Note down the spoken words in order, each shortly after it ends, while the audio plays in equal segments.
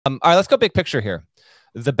All right, let's go big picture here.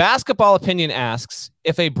 The basketball opinion asks,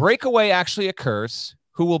 if a breakaway actually occurs,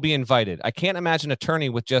 who will be invited? I can't imagine a tourney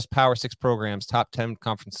with just Power 6 programs, top 10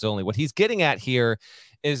 conferences only. What he's getting at here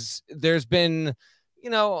is there's been,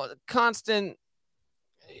 constant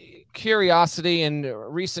curiosity and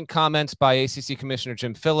recent comments by ACC Commissioner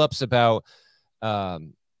Jim Phillips about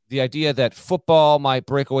the idea that football might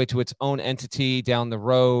break away to its own entity down the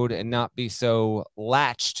road and not be so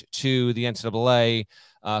latched to the NCAA.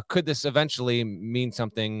 Could this eventually mean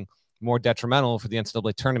something more detrimental for the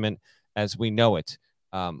NCAA tournament as we know it?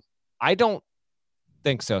 I don't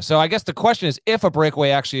think so. So I guess the question is, if a breakaway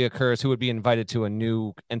actually occurs, who would be invited to a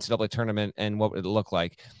new NCAA tournament and what would it look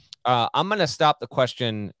like? I'm going to stop the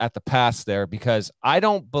question at the pass there because I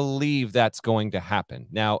don't believe that's going to happen.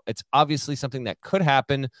 Now, it's obviously something that could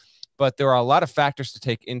happen, but there are a lot of factors to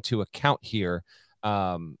take into account here.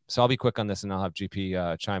 So I'll be quick on this and I'll have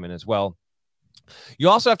GP chime in as well. You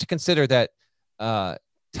also have to consider that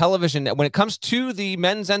television, when it comes to the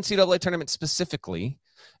men's NCAA tournament specifically,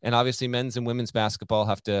 and obviously men's and women's basketball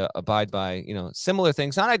have to abide by, similar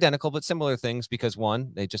things, not identical, but similar things, because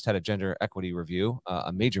one, they just had a gender equity review,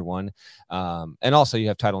 a major one. And also you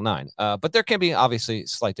have Title IX. But there can be obviously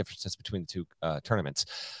slight differences between the two tournaments.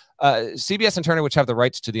 CBS and Turner, which have the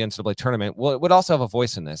rights to the NCAA tournament, would also have a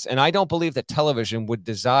voice in this. And I don't believe that television would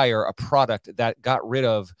desire a product that got rid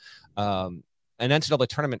of an NCAA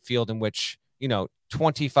tournament field in which,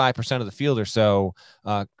 25% of the field or so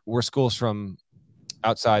were schools from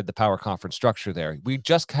outside the power conference structure there. We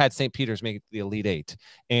just had St. Peter's make the Elite Eight,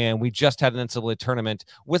 and we just had an NCAA tournament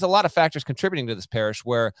with a lot of factors contributing to this, Parrish,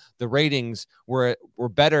 where the ratings were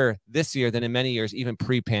better this year than in many years, even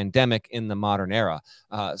pre-pandemic in the modern era.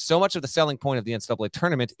 So much of the selling point of the NCAA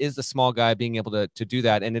tournament is the small guy being able to do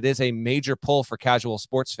that, and it is a major pull for casual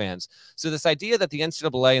sports fans. So this idea that the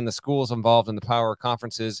NCAA and the schools involved in the power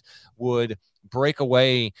conferences would break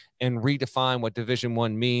away and redefine what Division I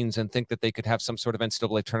means and think that they could have some sort of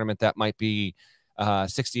NCAA tournament that might be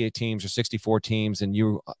 68 teams or 64 teams, and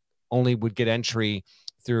you only would get entry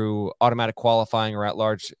through automatic qualifying or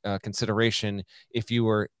at-large consideration if you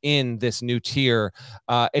were in this new tier.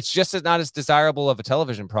 It's just not as desirable of a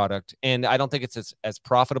television product, and I don't think it's as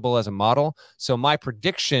profitable as a model. So my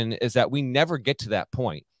prediction is that we never get to that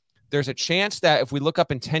point. There's a chance that if we look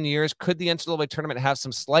up in 10 years, could the NCAA tournament have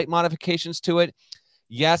some slight modifications to it?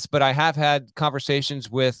 Yes, but I have had conversations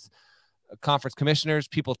with conference commissioners,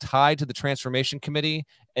 people tied to the transformation committee.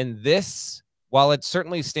 And this, while it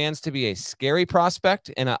certainly stands to be a scary prospect,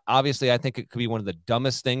 and obviously I think it could be one of the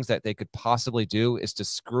dumbest things that they could possibly do, is to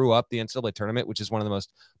screw up the NCAA tournament, which is one of the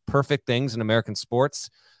most perfect things in American sports.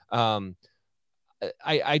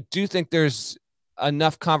 I do think there's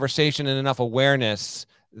enough conversation and enough awareness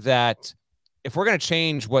that if we're going to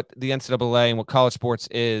change what the NCAA and what college sports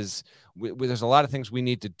is, there's a lot of things we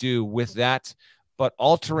need to do with that, but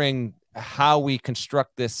altering how we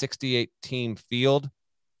construct this 68-team field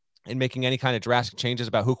and making any kind of drastic changes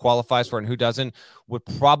about who qualifies for it and who doesn't would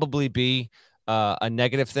probably be a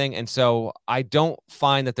negative thing. And so I don't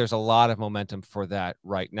find that there's a lot of momentum for that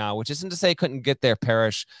right now, which isn't to say it couldn't get there,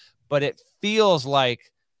 Parrish, but it feels like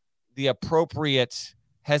the appropriate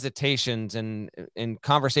hesitations and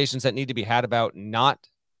conversations that need to be had about not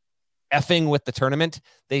effing with the tournament,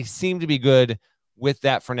 they seem to be good with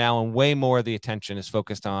that for now, and way more of the attention is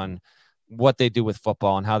focused on what they do with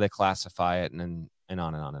football and how they classify it, and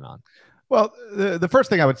on and on and on. Well, the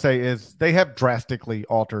first thing I would say is they have drastically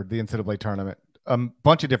altered the NCAA tournament a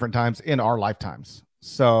bunch of different times in our lifetimes.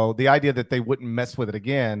 So the idea that they wouldn't mess with it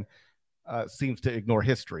again seems to ignore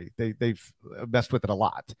history. They've messed with it a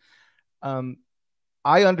lot.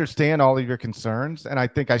 I understand all of your concerns, and I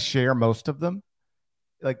think I share most of them.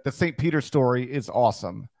 Like the St. Peter story is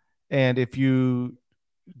awesome. And if you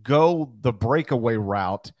go the breakaway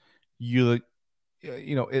route,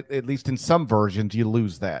 at least in some versions, you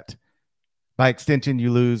lose that. By extension,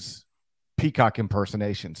 you lose peacock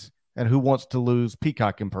impersonations. And who wants to lose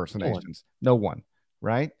peacock impersonations? No one,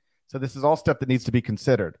 right? So this is all stuff that needs to be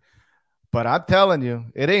considered. But I'm telling you,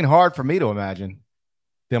 it ain't hard for me to imagine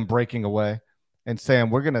them breaking away and saying,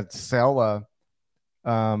 we're going to sell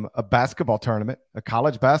a basketball tournament, a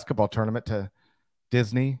college basketball tournament, to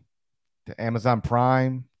Disney, to Amazon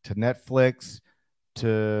Prime, to Netflix,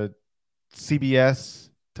 to CBS,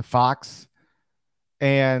 to Fox.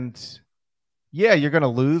 And yeah, you're going to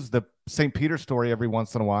lose the St. Peter story every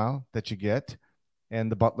once in a while that you get,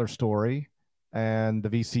 and the Butler story, and the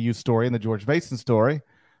VCU story, and the George Mason story.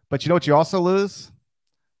 But you know what you also lose?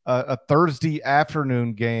 A Thursday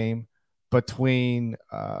afternoon game between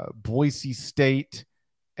Boise State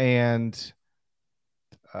and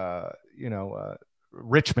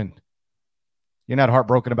Richmond. You're not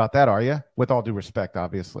heartbroken about that, are you? With all due respect,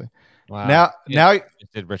 obviously. Wow. Now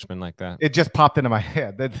did Richmond like that? It just popped into my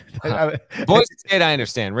head. Boise State, I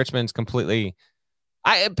understand. Richmond's completely.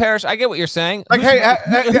 Parrish, I get what you're saying. Like,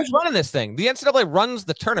 who's running this thing? The NCAA runs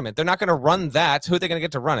the tournament. They're not going to run that. Who are they going to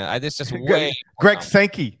get to run it? It's just way. Greg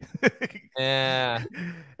Sankey. Yeah.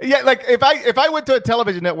 Yeah, like if I went to a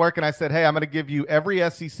television network and I said, hey, I'm going to give you every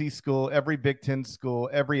SEC school, every Big Ten school,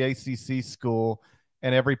 every ACC school,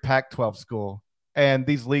 and every Pac-12 school, and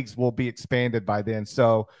these leagues will be expanded by then.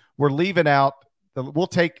 So we're leaving out. We'll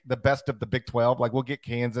take the best of the Big 12. Like we'll get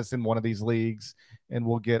Kansas in one of these leagues, and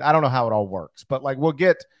we'll get. I don't know how it all works, but like we'll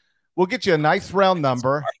get you a nice round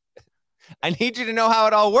number. I need you to know how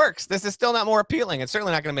it all works. This is still not more appealing. It's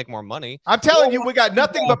certainly not going to make more money. I'm telling you, we got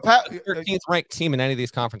nothing but 13th ranked team in any of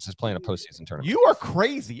these conferences playing a postseason tournament. You are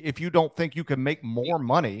crazy if you don't think you can make more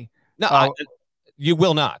money. No, you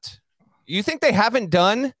will not. You think they haven't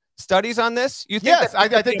done studies on this? You think yes, I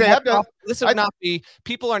think they have done. This would not be.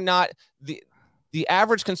 People are not the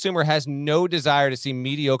average consumer has no desire to see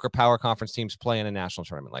mediocre power conference teams play in a national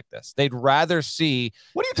tournament like this. They'd rather see.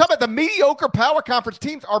 What are you talking about? The mediocre power conference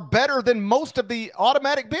teams are better than most of the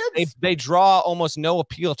automatic bids. They draw almost no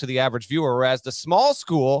appeal to the average viewer, whereas the small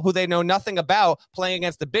school, who they know nothing about, playing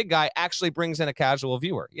against the big guy, actually brings in a casual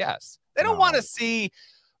viewer. Yes, they don't want to see.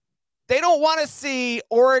 They don't want to see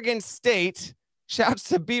Oregon State. Shouts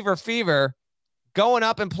to Beaver Fever. Going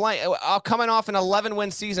up and playing, coming off an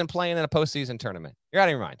 11-win season, playing in a postseason tournament. You're out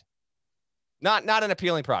of your mind. Not an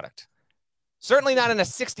appealing product. Certainly not in a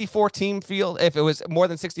 64-team field. If it was more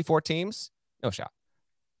than 64 teams, no shot.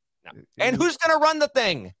 No. And who's going to run the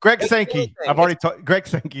thing? Greg Sankey. I've already told Greg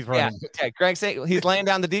Sankey's running. Yeah, okay. Greg Sankey. He's laying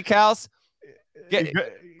down the decals.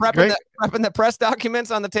 Prepping the press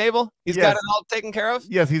documents on the table. He's got it all taken care of.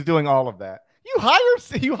 Yes, he's doing all of that. You hire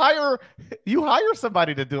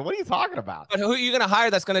somebody to do it. What are you talking about? But who are you going to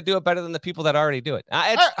hire that's going to do it better than the people that already do it?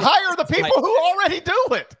 Hire the people who already do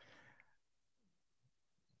it.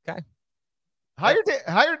 Okay. Hire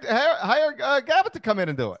Gavin to come in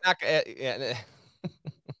and do it.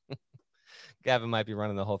 Gavin might be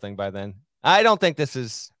running the whole thing by then. I don't think this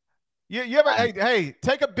is. You ever? Hey,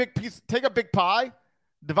 take a big pie,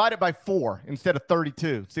 divide it by 4 instead of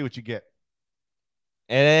 32. See what you get.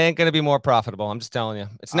 It ain't going to be more profitable. I'm just telling you.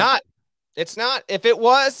 It's not. It's not. If it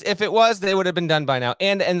was, they would have been done by now.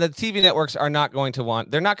 And the TV networks are not going to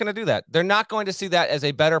want. They're not going to do that. They're not going to see that as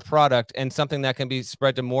a better product and something that can be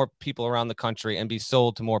spread to more people around the country and be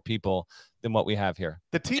sold to more people than what we have here.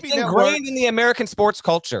 The TV it's ingrained in the American sports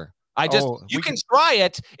culture. You can try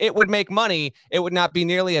it. It would make money. It would not be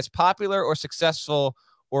nearly as popular or successful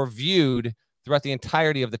or viewed throughout the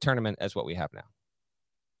entirety of the tournament as what we have now.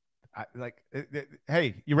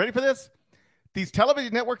 Hey, you ready for this? These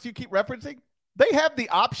television networks you keep referencing, they have the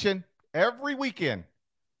option every weekend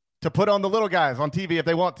to put on the little guys on TV if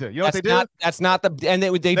they want to. You know what they do? That's not the, and they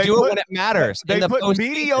do it when it matters. They put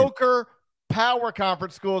mediocre power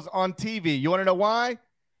conference schools on TV. You want to know why?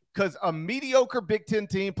 Because a mediocre Big Ten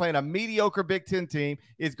team playing a mediocre Big Ten team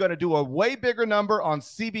is going to do a way bigger number on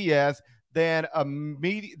CBS than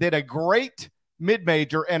a great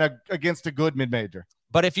mid-major and against a good mid-major.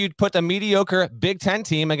 But if you put the mediocre Big Ten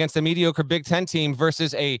team against a mediocre Big Ten team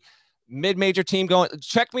versus a mid-major team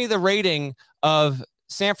check me the rating of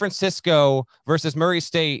San Francisco versus Murray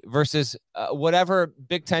State versus whatever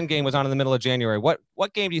Big Ten game was on in the middle of January. What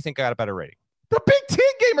game do you think got a better rating? The Big Ten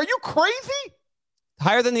game. Are you crazy?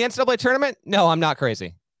 Higher than the NCAA tournament? No, I'm not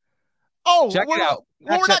crazy. Oh, check it out.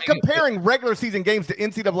 Well, we're not comparing regular season games to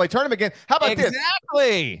NCAA tournament games. How about this?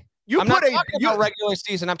 Exactly. I'm not talking about regular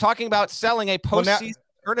season. I'm talking about selling a postseason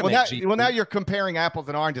tournament. Well, now you're comparing apples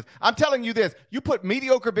and oranges. I'm telling you this. You put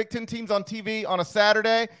mediocre Big Ten teams on TV on a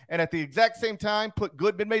Saturday, and at the exact same time, put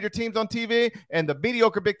good mid-major teams on TV, and the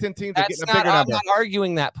mediocre Big Ten teams are getting a bigger number. I'm not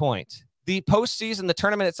arguing that point. The postseason, the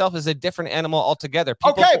tournament itself is a different animal altogether.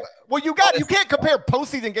 Well, you can't compare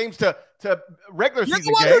postseason games to regular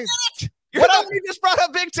season games. You're the one who just brought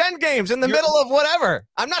up Big Ten games in the middle of whatever.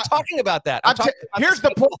 I'm not talking about that. Here's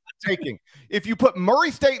the point I'm taking. If you put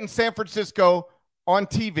Murray State and San Francisco on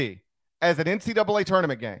TV as an NCAA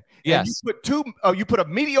tournament game, yes, and you put a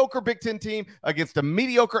mediocre Big Ten team against a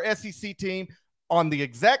mediocre SEC team on the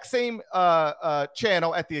exact same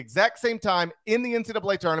channel at the exact same time in the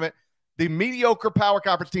NCAA tournament, the mediocre power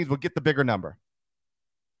conference teams will get the bigger number.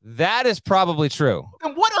 That is probably true.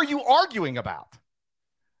 And what are you arguing about?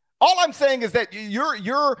 All I'm saying is that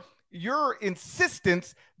your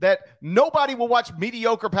insistence that nobody will watch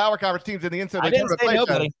mediocre power conference teams in the NCAA tournament.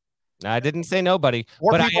 Nobody. I didn't say nobody,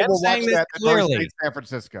 More but I people am will watch saying this that than Murray clearly. State, San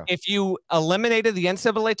Francisco. If you eliminated the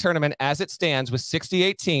NCAA tournament as it stands with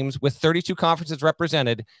 68 teams with 32 conferences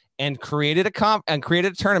represented and created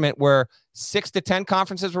a tournament where 6 to 10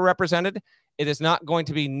 conferences were represented, it is not going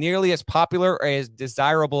to be nearly as popular or as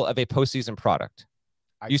desirable of a postseason product.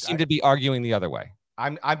 You seem to be arguing the other way.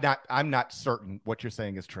 I'm not certain what you're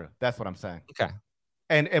saying is true. That's what I'm saying. Okay.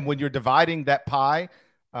 And when you're dividing that pie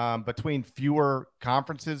between fewer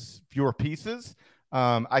conferences, fewer pieces,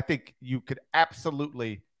 I think you could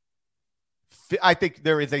absolutely. I think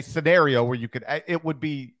there is a scenario where you could. It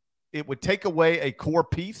would take away a core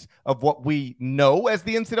piece of what we know as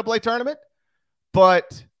the NCAA tournament,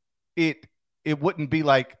 but it wouldn't be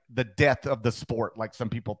like the death of the sport like some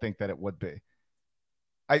people think that it would be.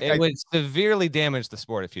 It would severely damage the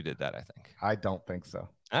sport if you did that, I think. I don't think so.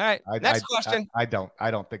 All right. Next question. I don't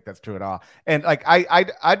think that's true at all. And like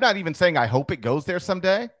I'm not even saying I hope it goes there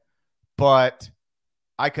someday, but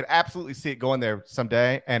I could absolutely see it going there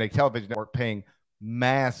someday and a television network paying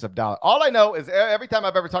massive dollars. All I know is every time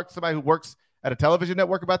I've ever talked to somebody who works at a television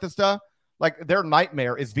network about this stuff, like their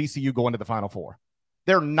nightmare is VCU going to the Final Four.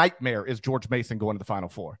 Their nightmare is George Mason going to the Final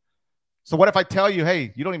Four. So what if I tell you,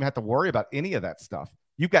 hey, you don't even have to worry about any of that stuff.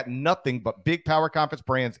 You've got nothing but big power conference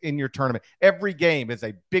brands in your tournament. Every game is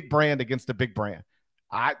a big brand against a big brand.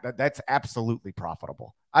 That's absolutely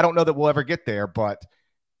profitable. I don't know that we'll ever get there, but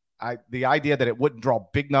the idea that it wouldn't draw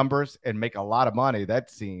big numbers and make a lot of money,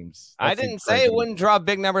 that seems. I didn't say it wouldn't draw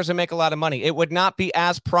big numbers and make a lot of money. It would not be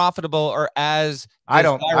as profitable or as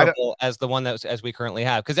desirable as the one as we currently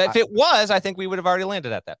have. Because if it was, I think we would have already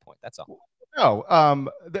landed at that point. That's all. No,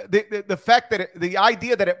 the fact that the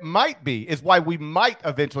idea that it might be is why we might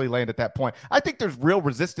eventually land at that point. I think there's real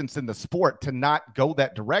resistance in the sport to not go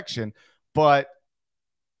that direction. But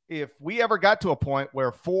if we ever got to a point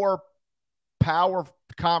where 4 power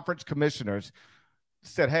conference commissioners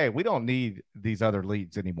said, hey, we don't need these other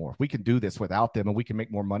leagues anymore. We can do this without them and we can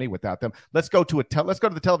make more money without them. Let's go to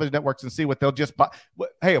the television networks and see what they'll just buy.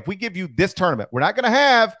 Hey, if we give you this tournament, we're not going to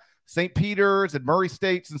have St. Peter's and Murray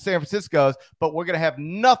States and San Francisco's, but we're going to have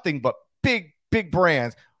nothing but big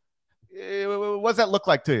brands. What does that look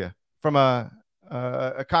like to you from a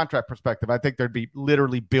contract perspective? I think there'd be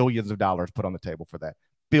literally billions of dollars put on the table for that.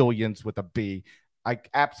 Billions with a B. I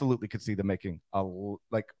absolutely could see them making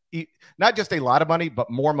not just a lot of money, but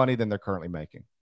more money than they're currently making.